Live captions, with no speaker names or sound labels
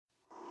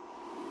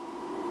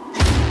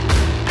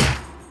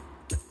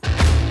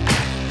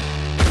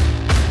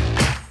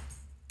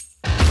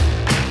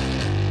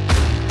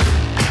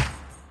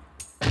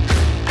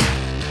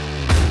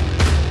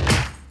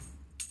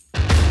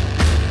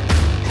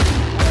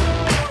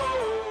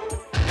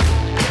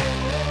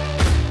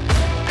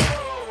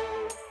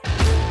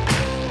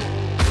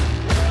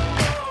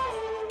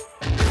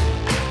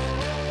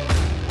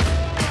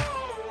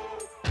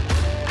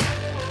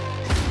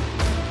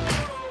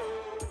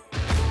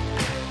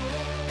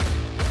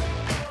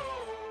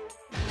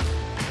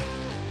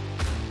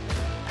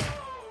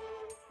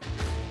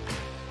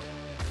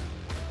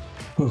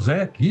Well,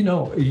 Zach,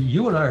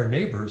 you and I are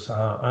neighbors.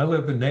 I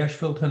live in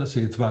Nashville,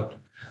 Tennessee. It's about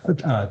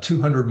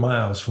 200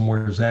 miles from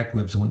where Zach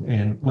lives,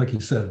 and like you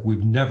said,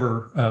 we've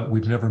never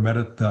met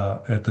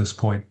at this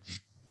point.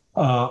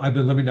 I've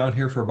been living down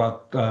here for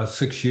about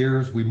 6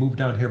 years. We moved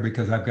down here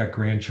because I've got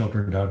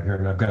grandchildren down here,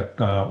 and I've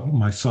got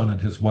my son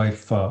and his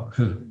wife.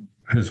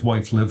 His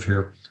wife live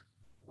here.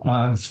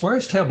 As far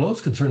as Tableau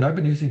is concerned, I've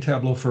been using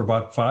Tableau for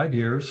about 5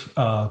 years.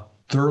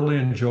 Thoroughly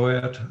enjoy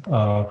it.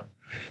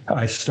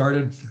 I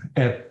started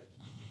at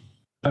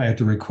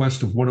the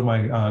request of one of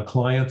my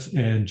clients,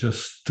 and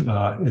just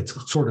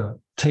it's sort of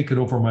taken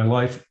over my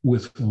life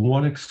with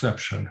one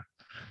exception.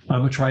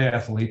 I'm a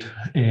triathlete,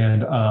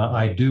 and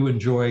I do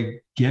enjoy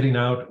getting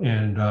out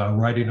and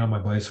riding on my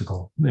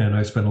bicycle. And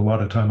I spend a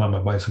lot of time on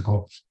my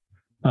bicycle.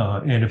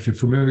 And if you're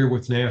familiar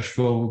with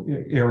Nashville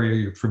area,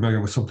 you're familiar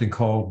with something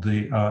called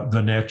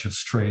the Natchez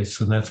Trace,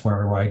 and that's where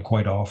I ride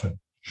quite often.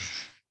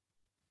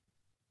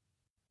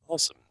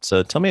 Awesome.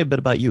 So tell me a bit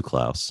about you,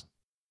 Klaus.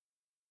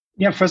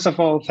 Yeah, first of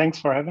all, thanks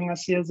for having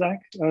us here, Zach.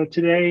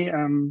 Today,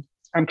 I'm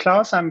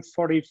Klaus. I'm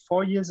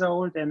 44 years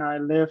old, and I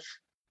live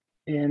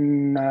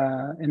in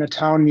a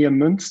town near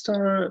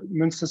Münster.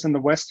 Münster's in the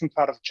western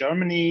part of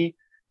Germany,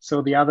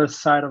 so the other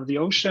side of the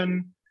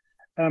ocean.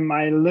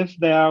 I live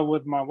there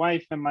with my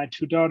wife and my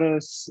two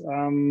daughters,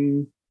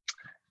 and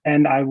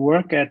I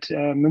work at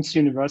Münster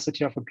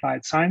University of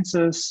Applied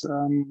Sciences,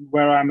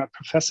 where I'm a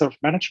professor of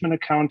management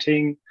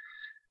accounting.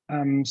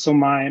 So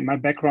my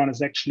background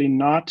is actually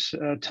not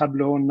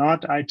Tableau,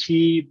 not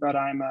IT, but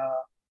I'm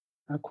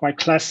a quite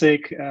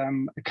classic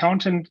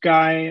accounting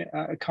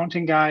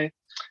guy.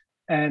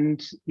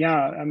 And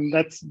yeah,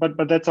 that's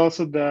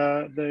also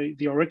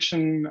the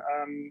origin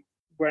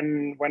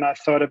when I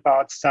thought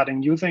about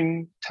starting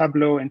using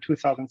Tableau in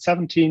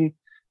 2017,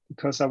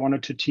 because I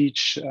wanted to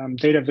teach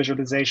data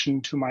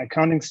visualization to my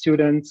accounting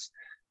students.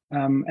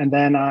 And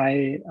then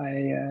I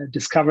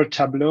discovered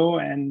Tableau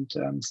and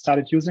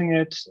started using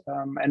it,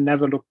 and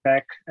never looked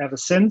back ever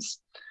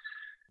since.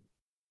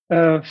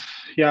 A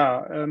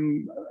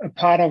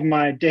part of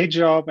my day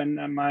job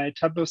and my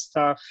Tableau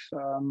stuff,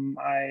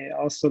 I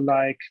also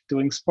like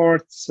doing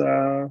sports.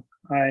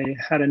 I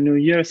had a New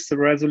Year's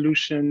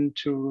resolution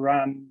to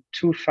run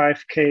 2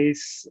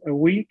 5Ks a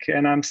week,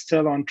 and I'm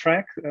still on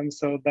track.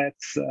 So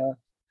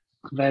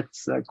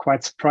that's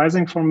quite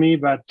surprising for me,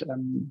 but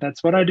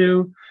that's what I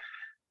do.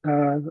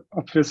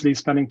 Obviously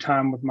spending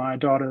time with my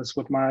daughters,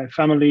 with my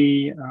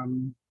family,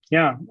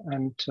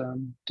 and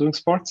doing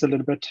sports a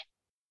little bit.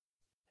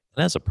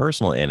 And as a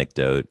personal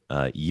anecdote,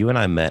 you and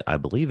I met, I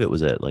believe it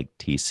was at like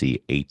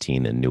TC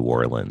 18 in New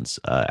Orleans.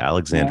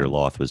 Alexander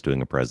Loth was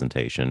doing a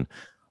presentation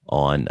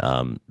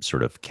on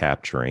sort of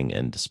capturing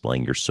and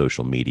displaying your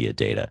social media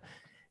data.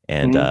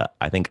 And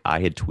I think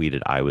I had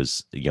tweeted I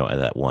was, at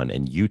that one,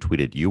 and you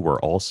tweeted you were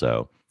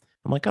also.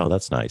 I'm like, oh,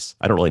 that's nice.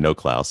 I don't really know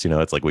Klaus.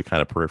 It's like we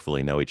kind of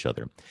peripherally know each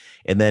other.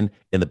 And then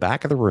in the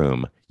back of the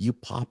room, you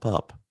pop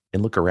up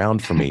and look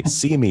around for me,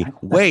 see me,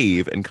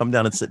 wave, and come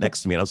down and sit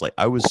next to me. And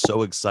I was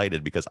so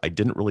excited because I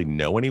didn't really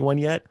know anyone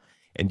yet.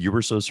 And you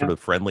were so sort of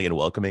friendly and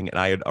welcoming. And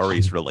I had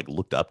already sort of like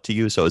looked up to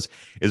you. So it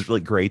was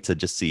really great to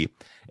just see.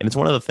 And it's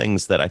one of the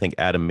things that I think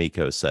Adam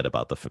Miko said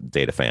about the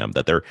data fam,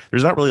 that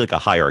there's not really like a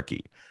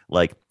hierarchy.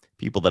 Like,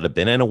 people that have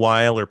been in a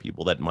while or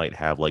people that might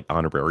have like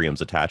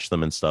honorariums attached to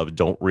them and stuff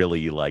don't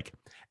really like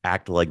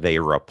act like they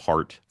are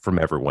apart from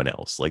everyone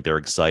else. Like, they're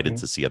excited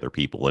to see other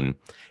people, and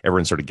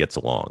everyone sort of gets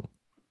along.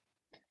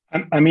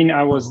 I mean,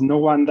 I was no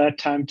one that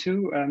time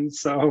too. And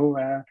so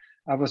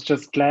I was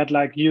just glad,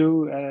 like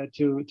you,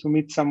 to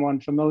meet someone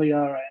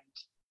familiar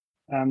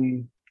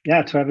and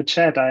to have a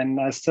chat. And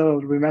I still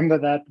remember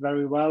that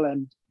very well.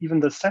 And even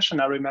the session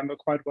I remember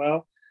quite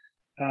well.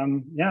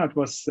 It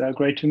was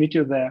great to meet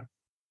you there.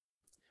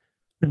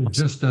 And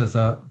just as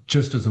a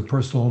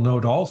personal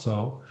note,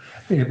 also,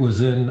 it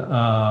was in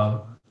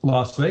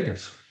Las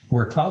Vegas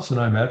where Klaus and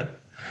I met,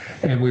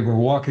 and we were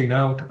walking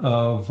out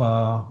of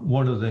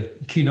one of the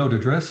keynote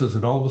addresses,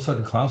 and all of a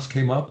sudden Klaus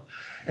came up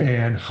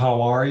and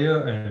 "How are you?"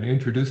 and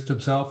introduced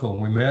himself,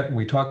 and we met and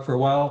we talked for a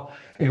while,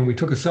 and we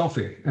took a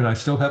selfie, and I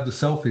still have the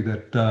selfie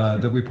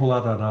that we pull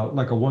out on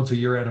a once a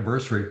year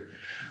anniversary.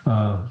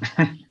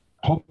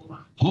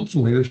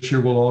 Hopefully this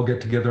year we'll all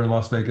get together in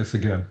Las Vegas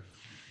again.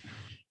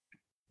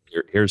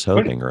 Here's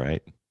hoping,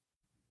 right?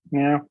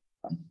 Yeah.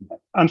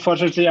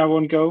 Unfortunately, I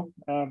won't go,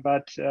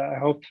 but I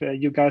hope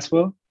you guys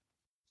will.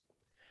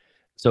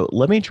 So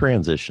let me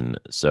transition.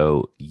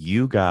 So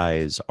you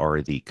guys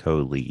are the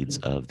co-leads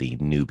of the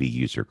newbie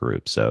user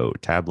group. So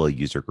Tableau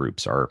user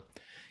groups are,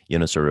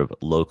 sort of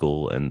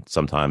local and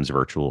sometimes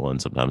virtual and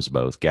sometimes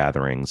both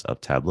gatherings of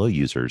Tableau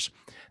users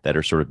that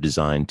are sort of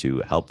designed to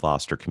help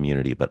foster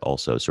community, but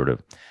also sort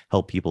of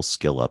help people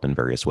skill up in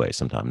various ways,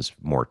 sometimes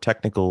more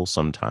technical,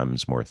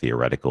 sometimes more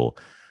theoretical,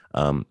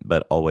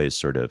 but always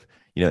sort of,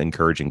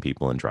 encouraging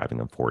people and driving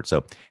them forward.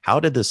 So how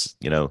did this,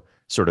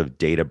 sort of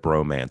data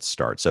bromance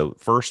start? So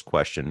first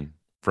question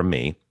from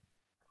me,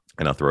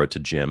 and I'll throw it to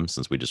Jim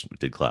since we just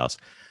did Klaus.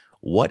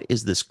 What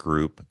is this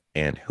group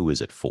and who is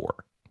it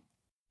for?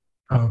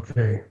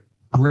 Okay,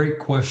 great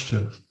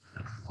question.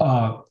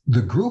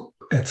 The group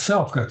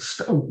itself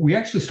we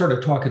actually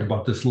started talking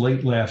about this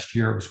late last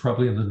year. It was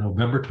probably in the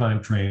November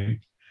timeframe.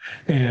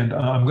 And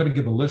I'm going to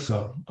give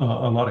Alyssa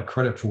a lot of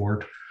credit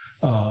for it.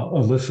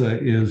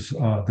 Alyssa is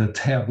the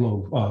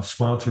Tableau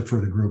sponsor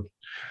for the group.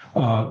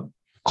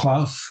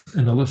 Klaus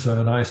and Alyssa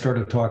and I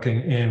started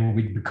talking, and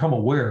we become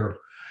aware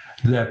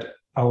that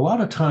a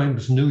lot of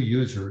times new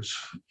users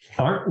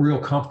aren't real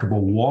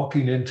comfortable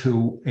walking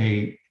into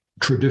a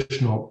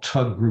traditional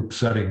tug group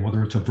setting,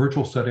 whether it's a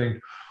virtual setting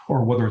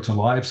or whether it's a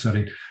live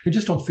setting. They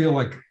just don't feel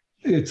like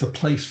it's a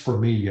place for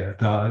me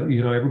yet.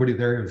 Everybody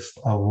there is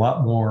a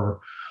lot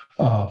more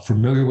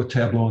familiar with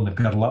Tableau, and they've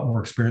got a lot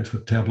more experience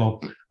with Tableau.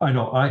 I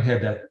know I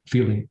had that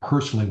feeling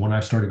personally when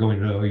I started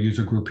going to a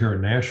user group here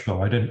in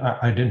Nashville. I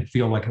didn't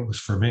feel like it was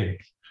for me,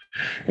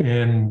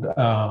 and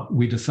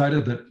we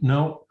decided that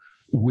no,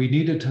 we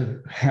needed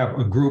to have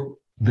a group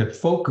that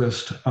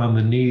focused on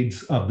the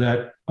needs of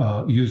that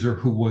user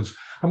who was,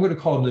 I'm going to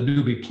call them the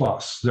newbie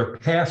plus. They're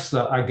past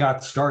the I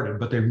got started,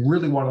 but they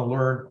really want to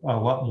learn a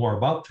lot more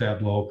about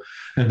Tableau,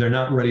 and they're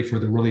not ready for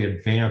the really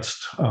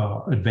advanced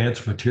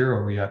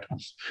material yet.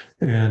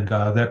 And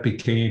that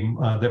became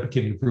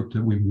the group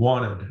that we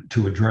wanted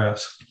to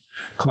address.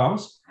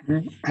 Klaus?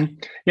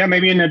 Yeah,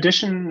 maybe in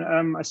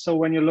addition, so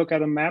when you look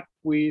at a map,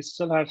 we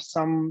still have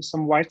some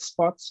white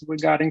spots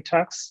regarding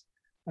tax.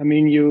 I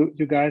mean, you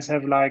guys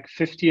have like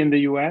 50 in the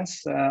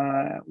US.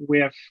 We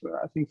have,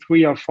 I think,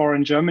 3 or 4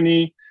 in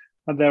Germany.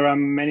 There are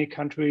many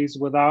countries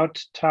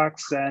without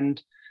tax,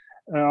 and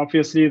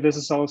obviously, this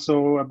is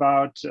also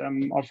about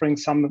offering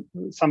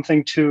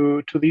something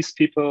to these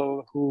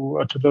people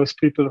or to those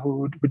people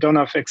who don't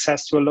have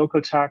access to a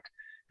local tax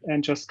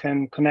and just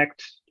can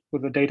connect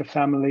with the data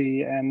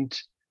family and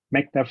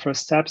make their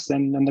first steps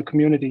in the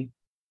community.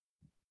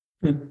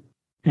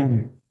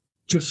 And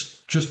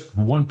just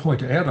one point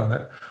to add on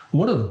that.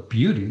 One of the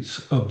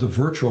beauties of the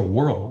virtual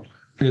world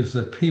is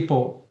that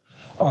people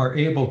are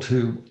able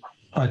to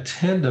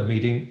attend a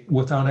meeting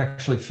without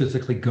actually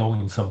physically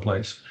going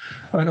someplace.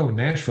 I know in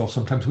Nashville,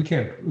 sometimes we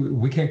can't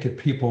get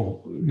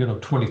people,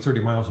 20, 30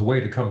 miles away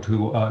to come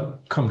to a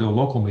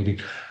local meeting,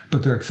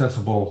 but they're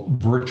accessible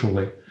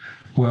virtually.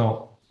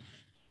 Well,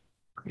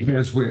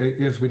 as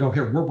we know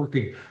here, we're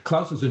working,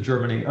 Klaus is in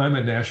Germany, I'm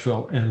in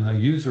Nashville, and the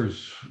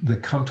users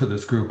that come to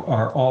this group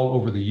are all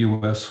over the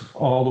US,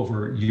 all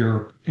over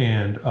Europe,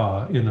 and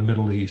in the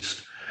Middle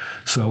East.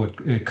 So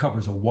it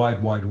covers a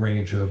wide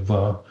range of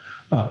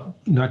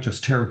not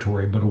just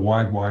territory, but a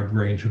wide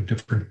range of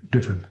different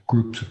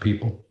groups of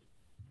people.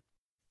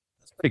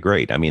 That's pretty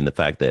great. I mean, the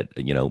fact that,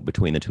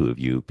 between the two of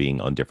you being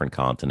on different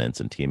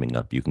continents and teaming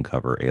up, you can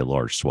cover a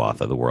large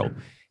swath of the world.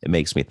 It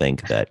makes me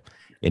think that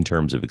in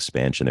terms of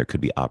expansion, there could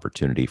be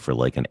opportunity for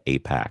like an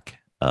APAC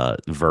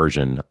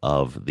version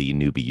of the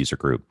newbie user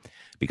group.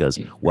 Because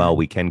while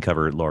we can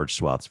cover large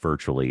swaths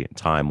virtually,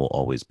 time will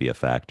always be a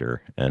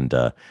factor. And,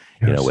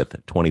 Yes.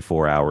 With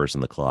 24 hours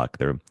on the clock,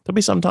 there'll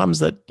be some times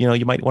that,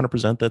 you might want to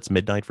present that's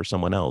midnight for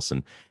someone else,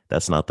 and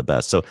that's not the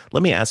best. So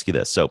let me ask you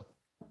this. So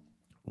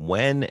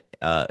when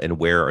and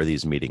where are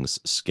these meetings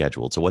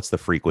scheduled? So what's the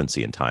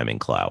frequency and timing,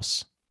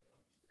 Klaus?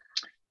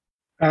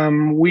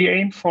 We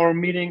aim for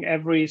meeting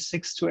every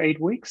 6 to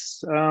 8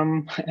 weeks,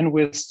 and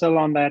we're still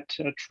on that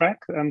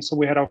track. So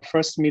we had our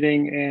first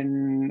meeting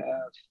in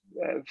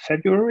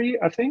February,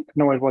 I think.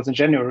 No, it was in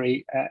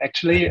January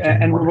actually,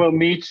 and we will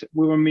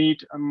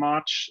meet on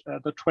March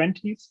the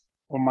 20th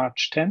or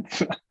March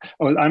 10th.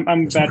 Oh,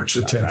 I'm bad. March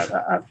the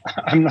 10th.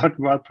 I'm not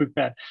well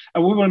prepared.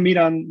 We will meet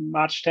on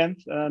March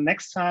 10th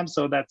next time,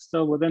 so that's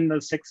still within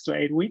the 6 to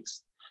 8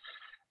 weeks.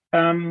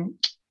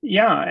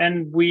 Yeah,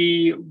 and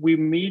we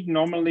meet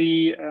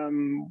normally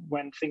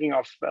when thinking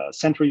of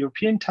Central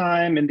European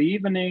time in the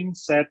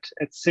evenings at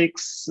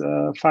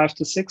 5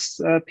 to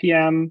 6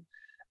 p.m.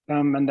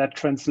 And that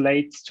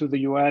translates to the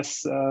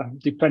US,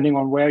 depending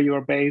on where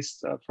you're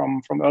based,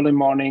 from early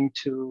morning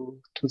to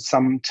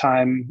some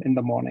time in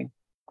the morning.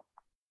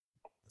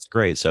 That's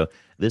great. So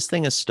this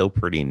thing is still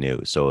pretty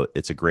new. So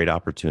it's a great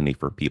opportunity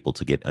for people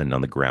to get in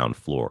on the ground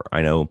floor.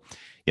 I know,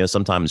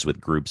 sometimes with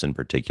groups in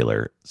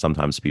particular,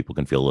 sometimes people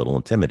can feel a little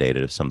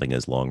intimidated if something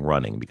is long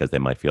running because they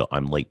might feel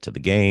I'm late to the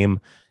game.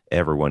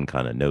 Everyone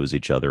kind of knows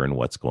each other and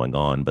what's going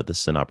on. But this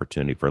is an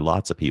opportunity for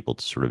lots of people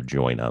to sort of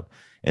join up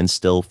and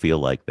still feel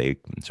like they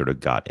sort of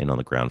got in on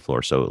the ground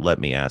floor. So let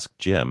me ask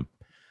Jim,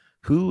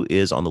 who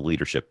is on the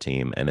leadership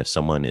team? And if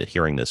someone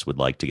hearing this would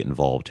like to get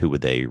involved, who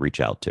would they reach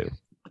out to?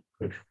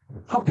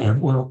 Okay,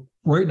 well,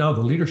 right now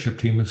the leadership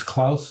team is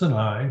Klaus and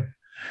I.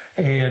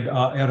 And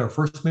at our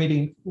first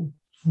meeting,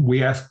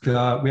 we asked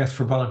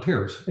for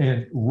volunteers.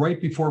 And right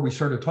before we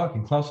started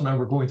talking, Klaus and I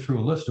were going through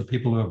a list of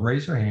people who have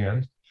raised their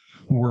hands.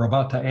 We're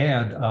about to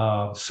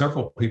add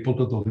several people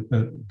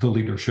to the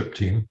leadership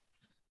team.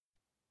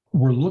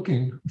 We're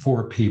looking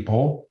for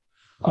people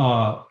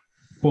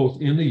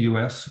both in the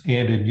US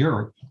and in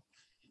Europe.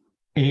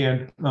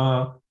 And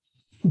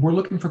we're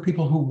looking for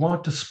people who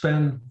want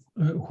to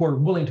who are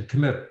willing to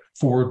commit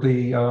for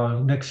the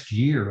next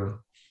year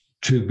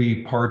to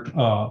be part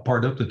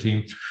of the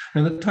team.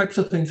 And the types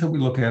of things that we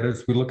look at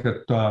is we look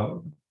at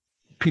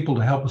people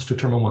to help us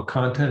determine what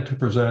content to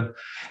present.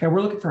 And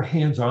we're looking for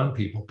hands-on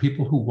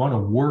people who want to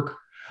work.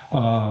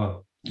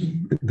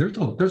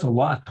 There's a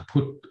lot to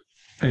put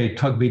a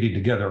TUG meeting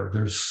together.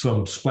 There's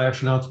some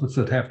splash announcements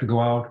that have to go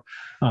out.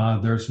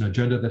 There's an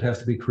agenda that has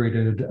to be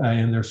created,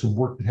 and there's some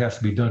work that has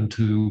to be done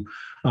to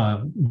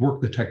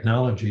work the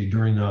technology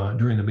during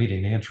the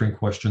meeting, answering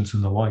questions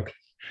and the like.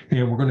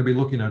 And we're going to be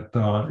looking at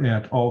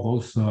all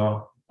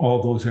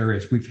those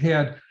areas. We've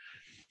had,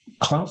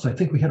 Klaus, I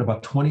think we had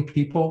about 20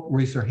 people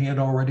raise their hand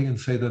already and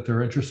say that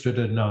they're interested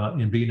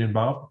in being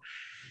involved.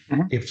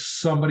 Mm-hmm. If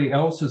somebody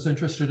else is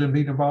interested in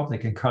being involved, they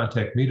can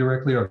contact me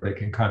directly, or they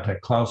can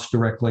contact Klaus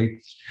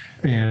directly,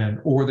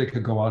 or they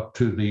could go out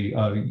to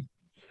the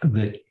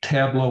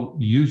Tableau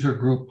user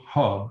group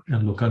hub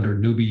and look under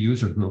newbie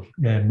user group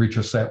and reach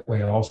us that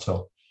way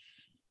also.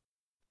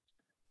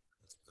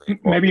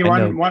 Maybe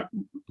one.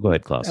 Go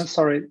ahead, Klaus.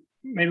 Sorry.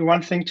 Maybe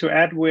one thing to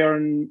add, we are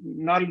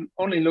not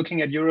only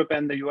looking at Europe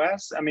and the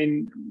US. I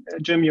mean,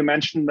 Jim, you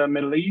mentioned the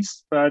Middle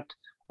East, but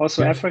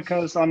also yes. Africa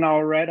is on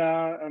our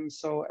radar.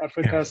 So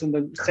Africa is in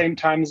the same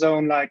time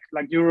zone like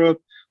Europe.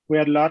 We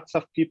had lots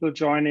of people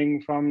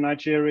joining from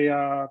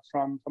Nigeria,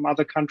 from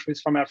other countries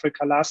from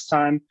Africa last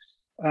time.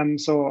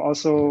 So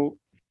also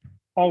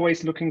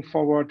always looking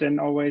forward and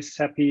always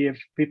happy if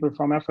people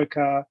from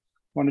Africa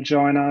want to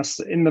join us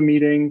in the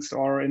meetings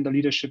or in the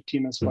leadership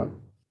team as well.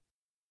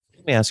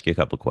 Let me ask you a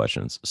couple of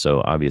questions.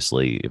 So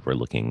obviously, if we're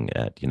looking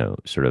at,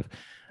 sort of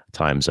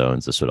time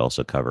zones, this would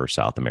also cover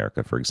South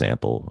America, for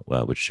example,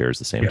 which shares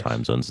the same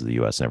time zones as the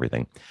US and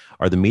everything.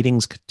 Are the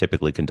meetings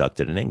typically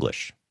conducted in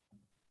English?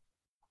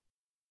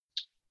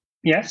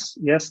 Yes,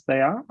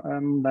 they are.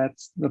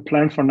 That's the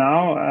plan for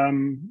now.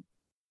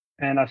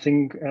 And I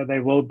think they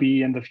will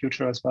be in the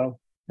future as well.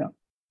 Yeah.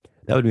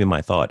 That would be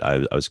my thought.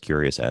 I was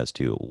curious as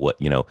to what,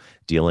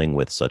 dealing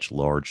with such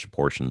large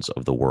portions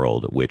of the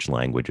world, which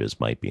languages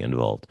might be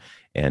involved.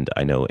 And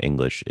I know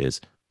English is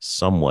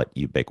somewhat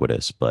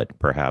ubiquitous, but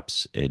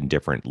perhaps in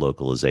different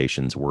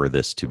localizations, were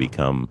this to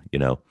become,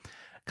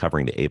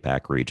 covering the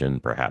APAC region,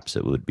 perhaps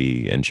it would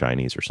be in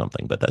Chinese or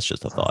something, but that's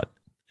just a thought.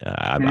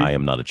 I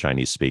am not a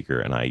Chinese speaker,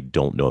 and I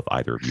don't know if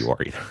either of you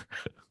are either.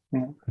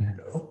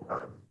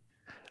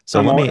 So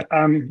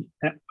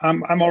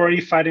I'm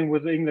already fighting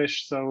with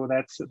English, so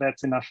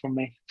that's enough for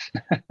me.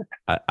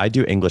 I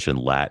do English and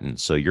Latin,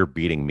 so you're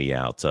beating me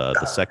out.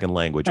 The second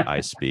language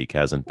I speak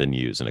hasn't been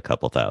used in a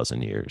couple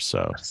thousand years.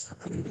 So,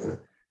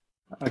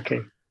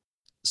 okay.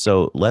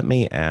 So let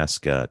me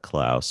ask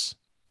Klaus,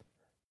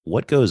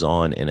 what goes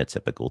on in a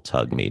typical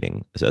TUG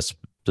meeting,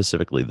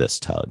 specifically this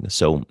TUG?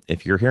 So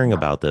if you're hearing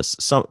about this,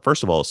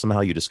 first of all,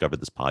 somehow you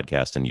discovered this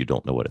podcast and you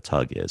don't know what a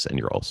TUG is, and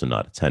you're also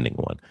not attending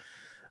one.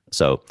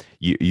 So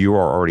you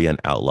are already an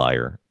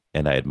outlier,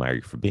 and I admire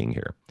you for being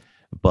here.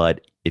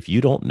 But if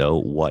you don't know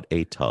what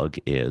a TUG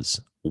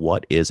is,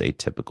 what is a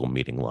typical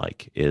meeting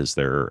like? Is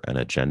there an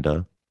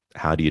agenda?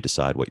 How do you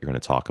decide what you're going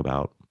to talk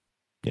about?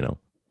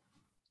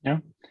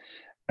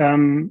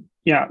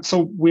 Yeah.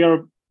 So we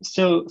are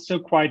still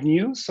quite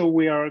new. So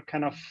we are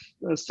kind of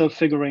still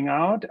figuring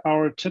out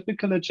our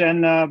typical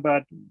agenda,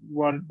 but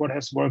what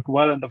has worked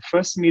well in the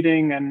first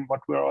meeting and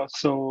what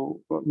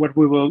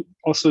we will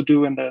also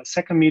do in the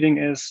second meeting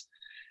is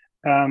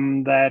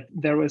that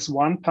there is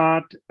one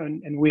part,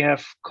 and we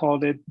have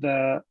called it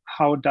the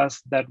 "How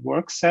Does That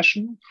Work"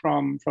 session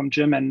from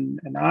Jim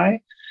and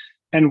I,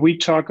 and we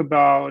talk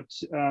about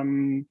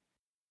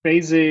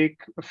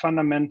basic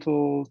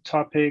fundamental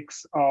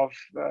topics of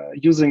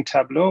using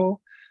Tableau.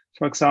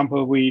 For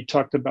example, we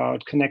talked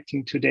about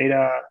connecting to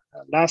data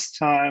last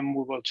time.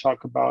 We will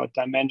talk about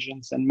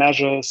dimensions and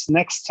measures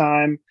next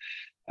time.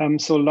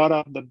 So a lot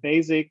of the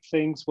basic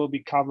things will be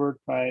covered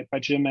by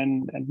Jim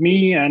and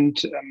me. And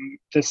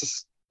this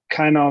is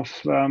kind of,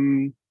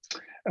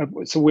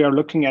 so we are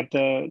looking at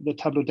the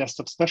Tableau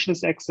Desktop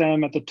Specialist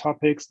exam, at the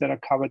topics that are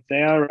covered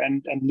there,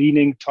 and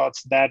leaning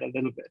towards that a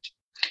little bit.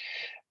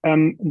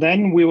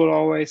 Then we will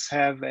always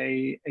have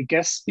a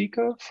guest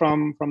speaker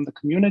from the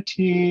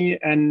community,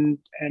 and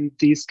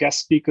these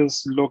guest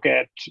speakers look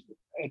at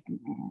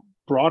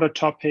broader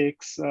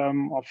topics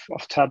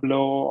of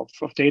Tableau,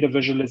 of data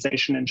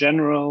visualization in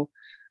general.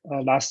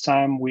 Last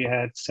time we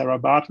had Sarah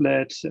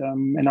Bartlett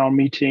in our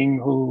meeting,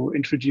 who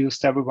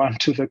introduced everyone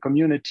to the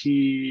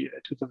community,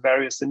 to the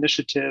various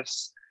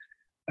initiatives,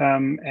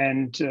 what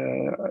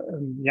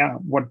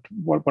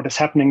is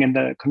happening in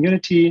the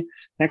community.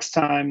 Next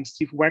time,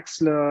 Steve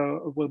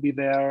Wexler will be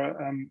there,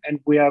 and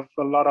we have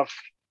a lot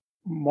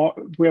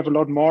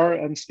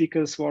more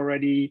speakers who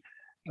already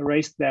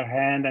raised their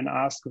hand and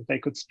asked if they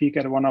could speak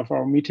at one of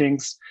our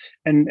meetings,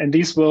 and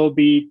these will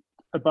be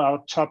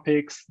about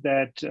topics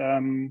that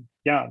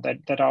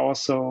are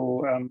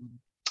also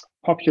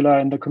popular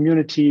in the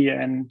community,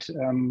 and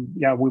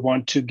we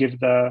want to give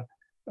the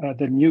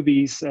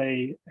newbies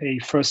a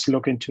first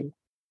look into.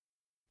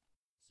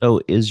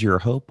 So is your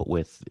hope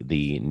with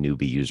the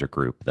newbie user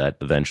group that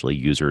eventually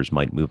users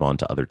might move on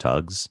to other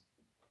TUGs?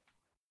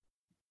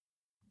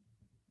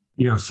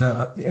 Yes,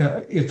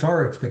 it's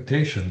our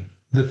expectation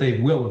that they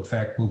will in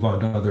fact move on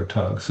to other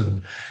tugs,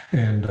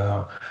 and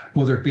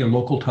whether it be a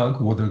local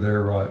tug, whether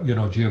they're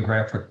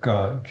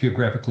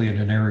geographically in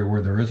an area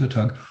where there is a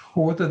tug,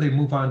 or whether they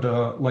move on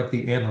to like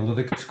the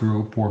analytics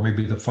group or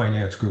maybe the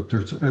finance group.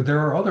 There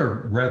are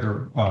other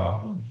rather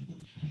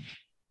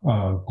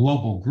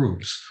global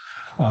groups.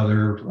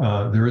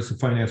 There is a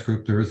finance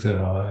group, there is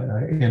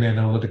an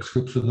analytics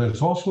group, so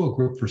there's also a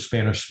group for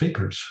Spanish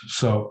speakers.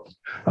 So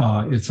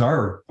it's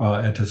our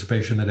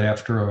anticipation that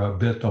after a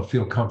bit they'll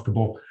feel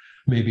comfortable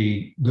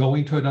maybe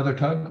going to another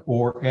tug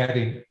or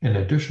adding an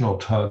additional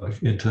tug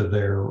into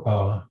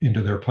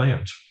their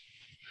plans.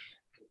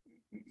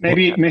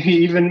 Maybe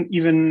even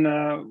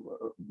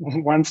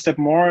one step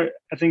more.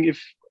 I think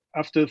if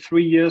after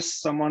 3 years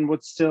someone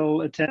would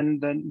still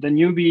attend the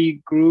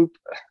newbie group,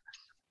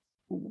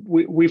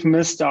 we've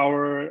missed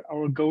our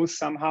goals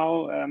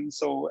somehow.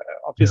 So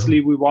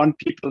obviously we want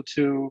people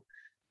to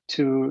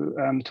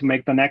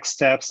make the next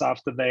steps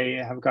after they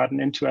have gotten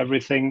into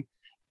everything,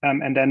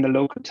 and then the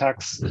local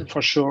tax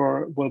for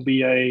sure will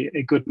be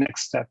a good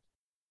next step.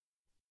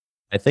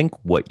 I think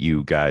what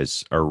you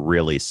guys are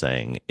really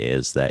saying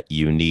is that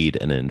you need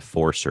an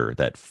enforcer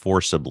that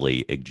forcibly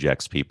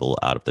ejects people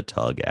out of the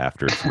tug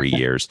after 3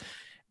 years.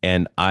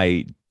 And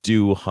I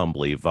do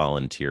humbly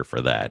volunteer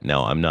for that.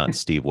 Now, I'm not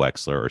Steve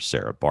Wexler or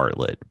Sarah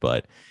Bartlett,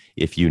 but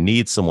if you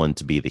need someone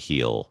to be the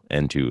heel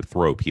and to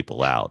throw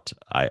people out,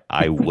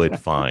 I would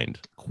find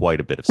quite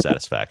a bit of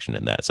satisfaction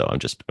in that. So I'm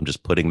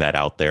just putting that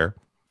out there.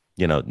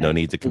 No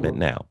need to commit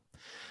now.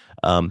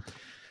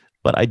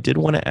 But I did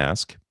want to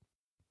ask,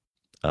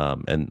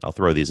 and I'll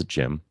throw these at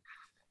Jim.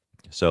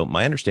 So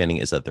my understanding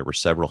is that there were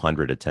several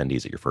hundred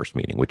attendees at your first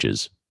meeting, which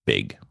is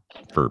big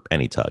for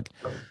any tug.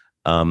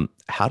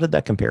 How did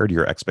that compare to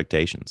your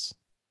expectations?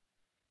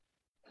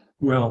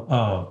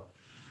 Well,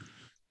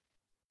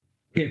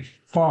 it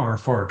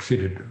far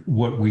exceeded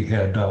what we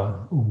had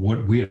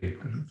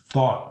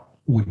thought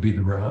would be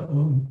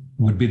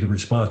the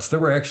response. There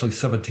were actually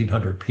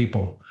 1,700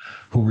 people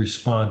who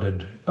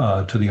responded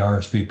to the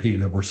RSVP.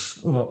 There were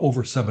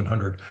over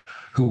 700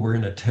 who were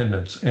in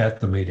attendance at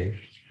the meeting.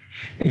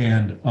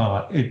 And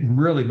it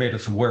really made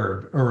us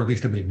aware, or at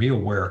least it made me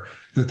aware,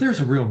 that there's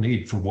a real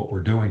need for what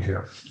we're doing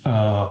here.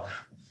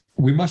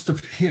 We must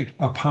have hit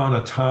upon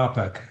a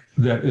topic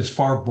that is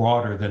far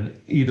broader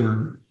than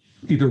either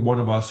one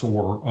of us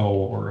or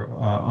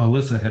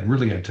Alyssa had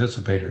really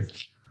anticipated.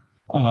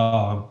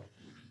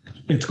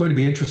 It's going to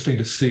be interesting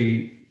to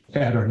see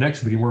at our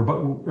next meeting.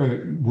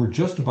 We're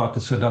just about to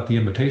send out the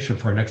invitation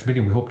for our next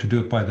meeting. We hope to do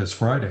it by this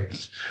Friday.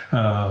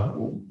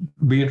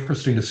 Be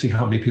interesting to see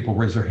how many people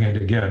raise their hand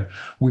again.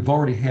 We've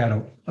already had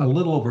a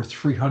little over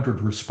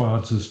 300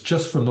 responses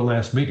just from the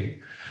last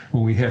meeting.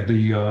 When we had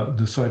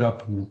the site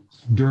up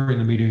during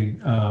the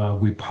meeting,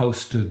 we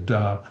posted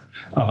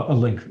a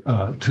link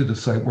to the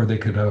site where they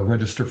could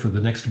register for the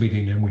next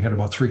meeting, and we had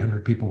about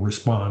 300 people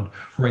respond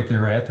right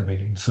there at the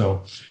meeting.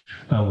 So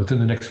within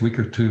the next week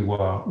or two,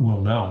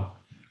 we'll know.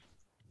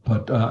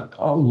 But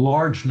a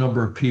large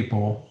number of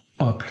people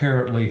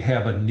apparently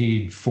have a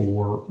need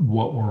for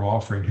what we're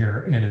offering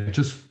here, and it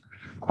just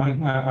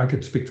I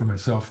could speak for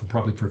myself and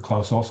probably for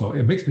Klaus also.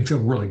 It makes me feel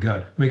really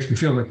good. It makes me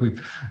feel like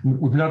we've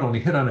not only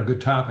hit on a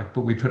good topic,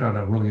 but we've hit on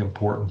a really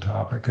important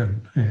topic,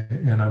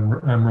 and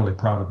I'm really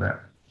proud of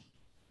that.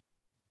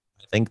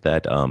 I think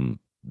that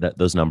that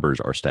those numbers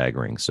are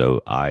staggering.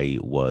 So I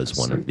was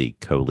one of the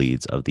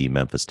co-leads of the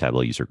Memphis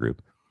Tableau user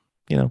group,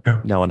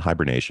 now in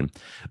hibernation.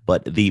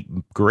 But the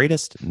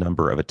greatest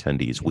number of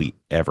attendees we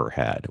ever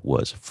had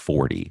was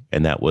 40.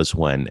 And that was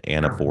when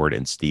Anna Ford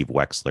and Steve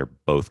Wexler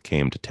both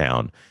came to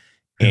town.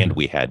 And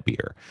we had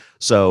beer.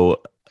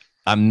 So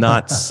I'm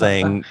not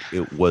saying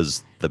it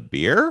was the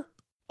beer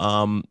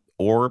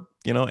or,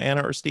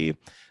 Anna or Steve,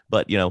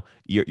 but,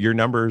 your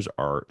numbers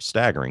are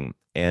staggering.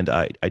 And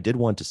I did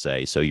want to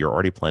say, so you're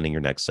already planning your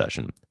next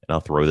session, and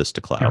I'll throw this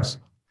to Klaus.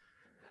 Yeah.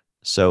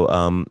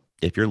 So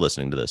if you're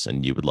listening to this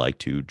and you would like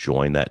to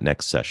join that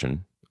next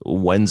session,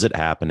 when's it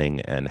happening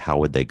and how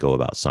would they go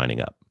about signing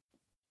up?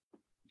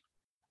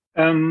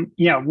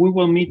 We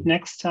will meet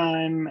next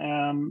time,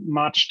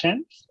 March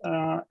 10th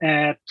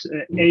at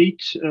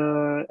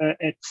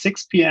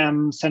 6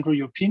 p.m. Central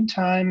European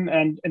time.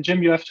 And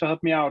Jim, you have to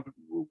help me out.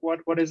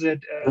 What is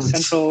it,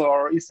 Central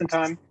or Eastern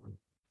time?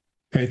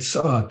 It's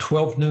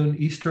 12 noon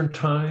Eastern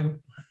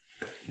time,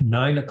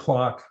 9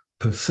 o'clock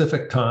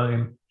Pacific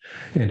time.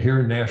 And here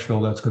in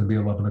Nashville, that's going to be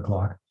 11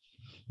 o'clock.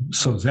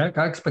 So, Zach,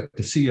 I expect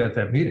to see you at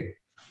that meeting.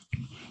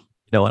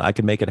 And I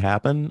can make it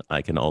happen.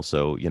 I can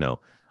also,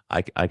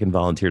 I can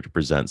volunteer to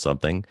present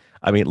something.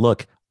 I mean,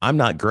 look, I'm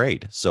not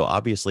great, so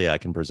obviously I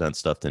can present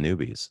stuff to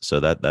newbies. So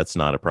that's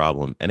not a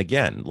problem. And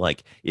again,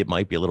 it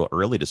might be a little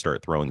early to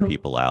start throwing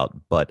people out,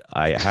 but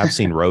I have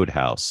seen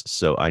Roadhouse,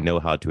 so I know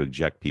how to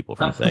eject people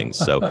from things.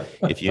 So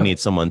if you need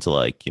someone to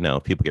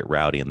if people get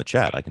rowdy in the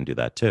chat, I can do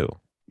that too.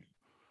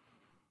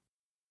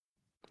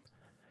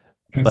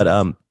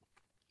 But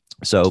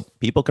so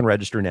people can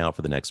register now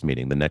for the next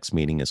meeting. The next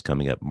meeting is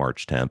coming up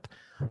March 10th.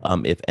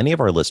 If any of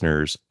our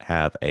listeners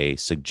have a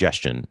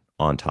suggestion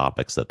on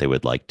topics that they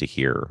would like to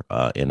hear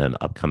in an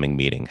upcoming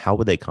meeting, how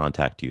would they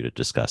contact you to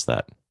discuss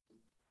that?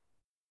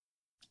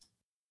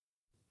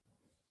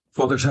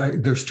 Well,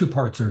 there's two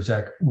parts there,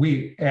 Zach.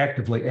 We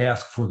actively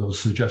ask for those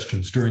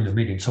suggestions during the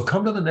meeting. So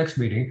come to the next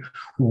meeting.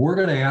 We're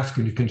going to ask,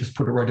 and you can just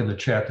put it right in the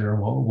chat there,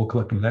 and we'll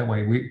collect them that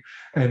way.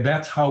 And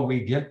that's how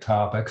we get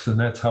topics, and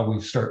that's how we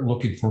start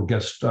looking for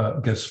guest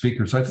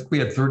speakers. I think we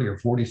had 30 or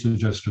 40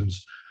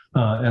 suggestions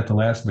at the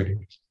last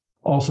meeting.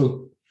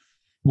 Also,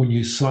 when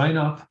you sign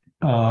up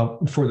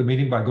for the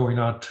meeting by going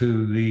on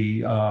to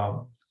the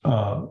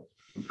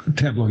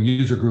Tableau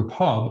User Group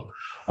Hub,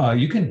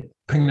 you can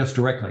ping us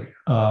directly.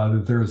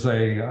 There's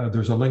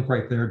a link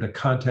right there to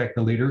contact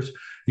the leaders.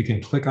 You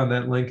can click on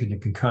that link and you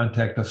can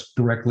contact us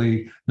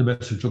directly. The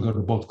message will go to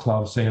both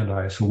Klaus and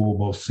I, so we'll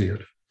both see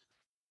it.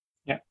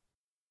 Yeah.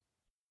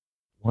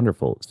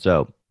 Wonderful.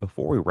 So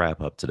before we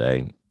wrap up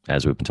today,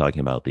 as we've been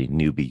talking about the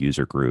newbie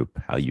user group,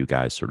 how you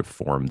guys sort of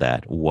form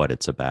that, what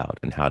it's about,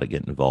 and how to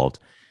get involved,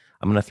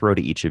 I'm going to throw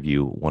to each of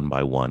you one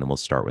by one, and we'll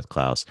start with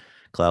Klaus.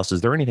 Klaus,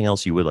 is there anything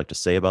else you would like to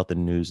say about the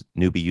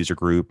newbie user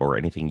group, or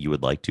anything you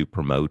would like to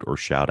promote or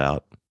shout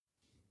out?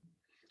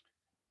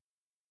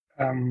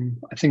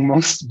 I think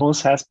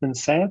most has been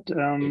said.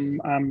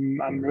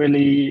 I'm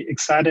really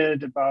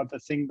excited about the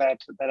thing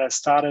that I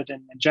started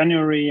in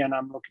January, and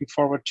I'm looking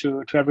forward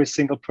to every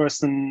single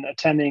person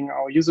attending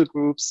our user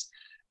groups.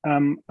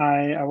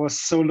 I was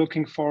so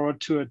looking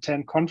forward to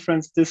attend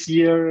conference this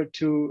year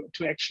to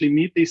actually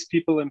meet these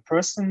people in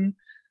person.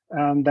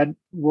 That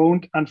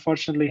won't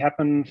unfortunately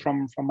happen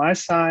from my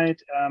side.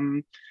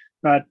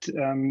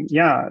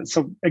 Yeah,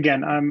 so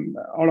again,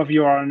 all of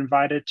you are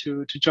invited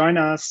to join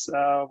us.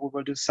 We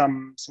will do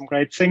some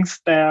great things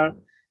there.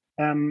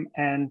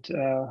 And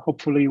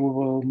hopefully we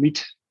will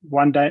meet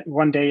one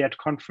day at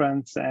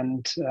conference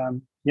and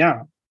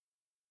yeah,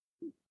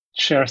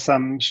 share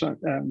spend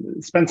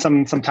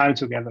some time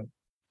together.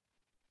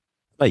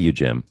 How about you,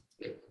 Jim?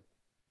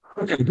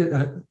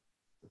 Okay.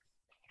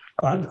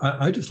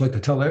 I just like to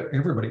tell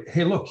everybody,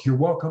 hey, look, you're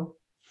welcome.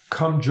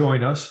 Come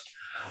join us.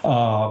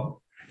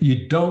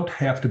 You don't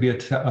have to be a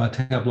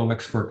Tableau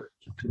expert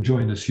to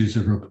join this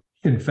user group.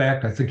 In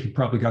fact, I think you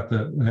probably got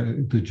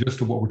the gist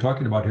of what we're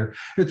talking about here.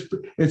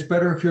 It's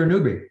better if you're a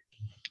newbie.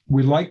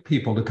 We like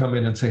people to come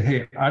in and say,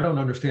 hey, I don't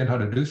understand how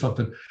to do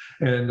something.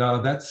 And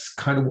that's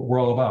kind of what we're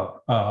all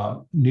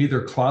about.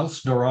 Neither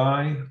Klaus nor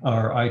I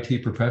are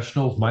IT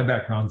professionals. My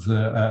background's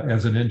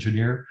as an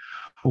engineer.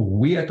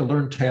 We had to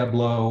learn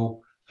Tableau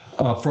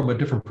from a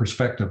different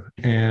perspective.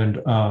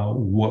 And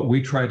what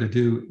we try to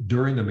do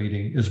during the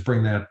meeting is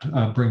bring that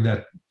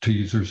to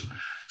users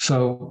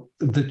so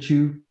that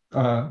you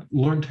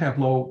learn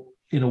Tableau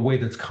in a way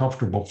that's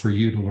comfortable for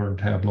you to learn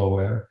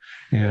Tableau.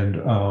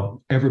 And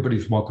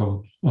everybody's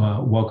welcome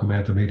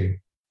at the meeting.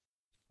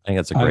 I think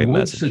that's a great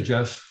message.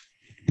 Suggest,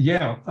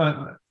 yeah,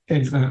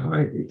 and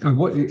I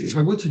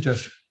would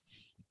suggest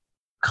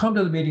come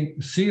to the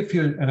meeting, see if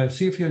you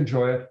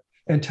enjoy it,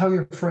 and tell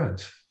your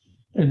friends.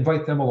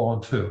 Invite them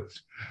along too.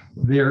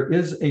 There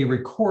is a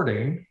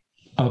recording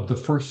of the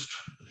first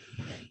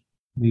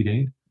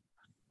meeting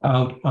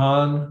out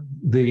on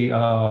the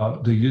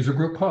user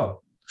group hub.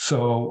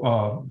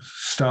 So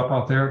stop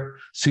out there,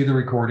 see the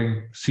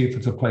recording, see if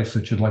it's a place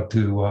that you'd like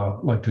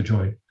to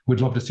join. We'd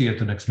love to see you at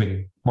the next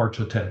meeting, March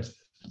the 10th.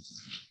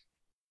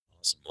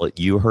 Well,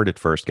 you heard it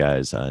first,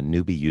 guys.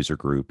 Newbie user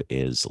group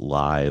is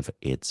live.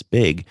 It's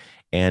big,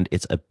 and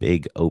it's a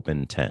big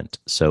open tent.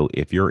 So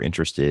if you're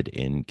interested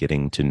in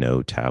getting to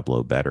know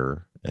Tableau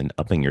better and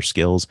upping your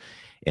skills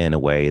in a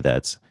way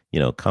that's,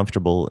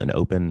 comfortable and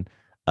open,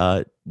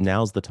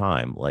 now's the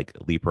time. Like,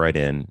 leap right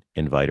in,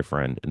 invite a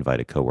friend,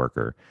 invite a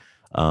coworker.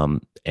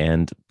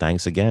 And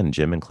thanks again,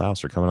 Jim and Klaus,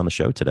 for coming on the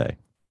show today.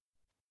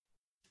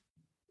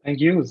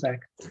 Thank you,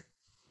 Zach.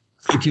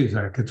 Thank you,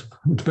 Zach. It's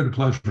been a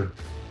pleasure.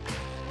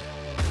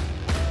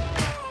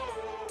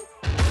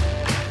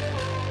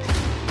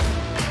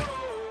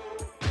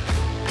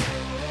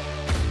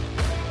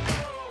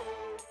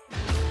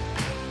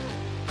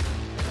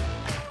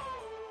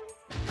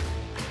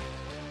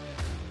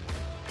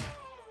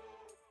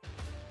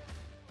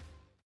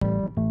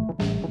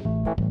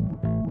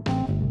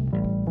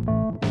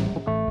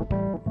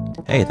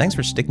 Hey, thanks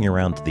for sticking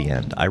around to the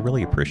end. I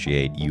really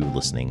appreciate you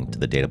listening to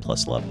the Data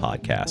Plus Love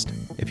podcast.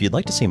 If you'd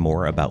like to see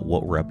more about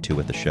what we're up to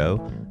with the show,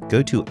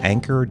 go to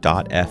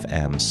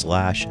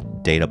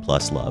anchor.fm/Data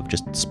Plus Love.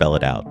 Just spell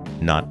it out,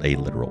 not a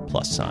literal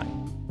plus sign.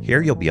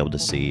 Here you'll be able to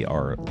see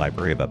our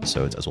library of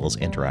episodes as well as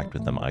interact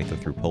with them either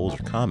through polls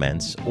or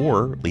comments,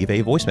 or leave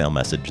a voicemail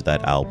message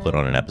that I'll put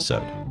on an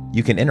episode.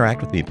 You can interact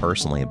with me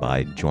personally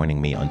by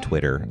joining me on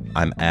Twitter.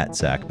 I'm at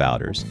Zach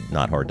Bowders,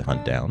 not hard to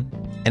hunt down.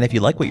 And if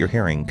you like what you're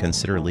hearing,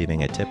 consider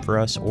leaving a tip for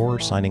us or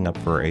signing up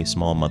for a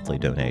small monthly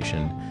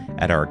donation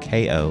at our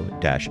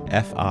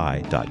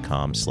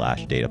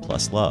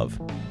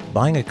ko-fi.com/datapluslove.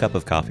 Buying a cup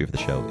of coffee for the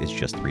show is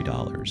just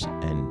 $3,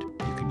 and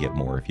you can give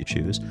more if you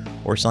choose,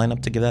 or sign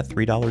up to give that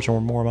 $3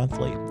 or more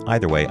monthly.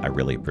 Either way, I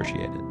really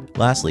appreciate it.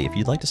 Lastly, if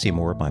you'd like to see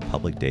more of my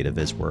public data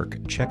viz work,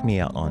 check me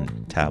out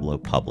on Tableau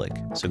Public.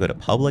 So go to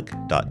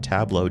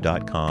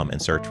public.tableau.com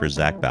and search for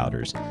Zach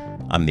Bowders.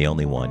 I'm the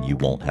only one. You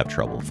won't have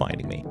trouble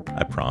finding me.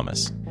 I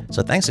promise.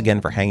 So thanks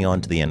again for hanging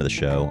on to the end of the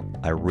show.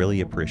 I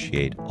really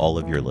appreciate all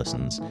of your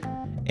listens.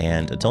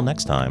 And until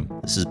next time,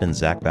 this has been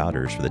Zach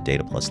Bowders for the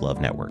Data Plus Love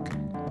Network.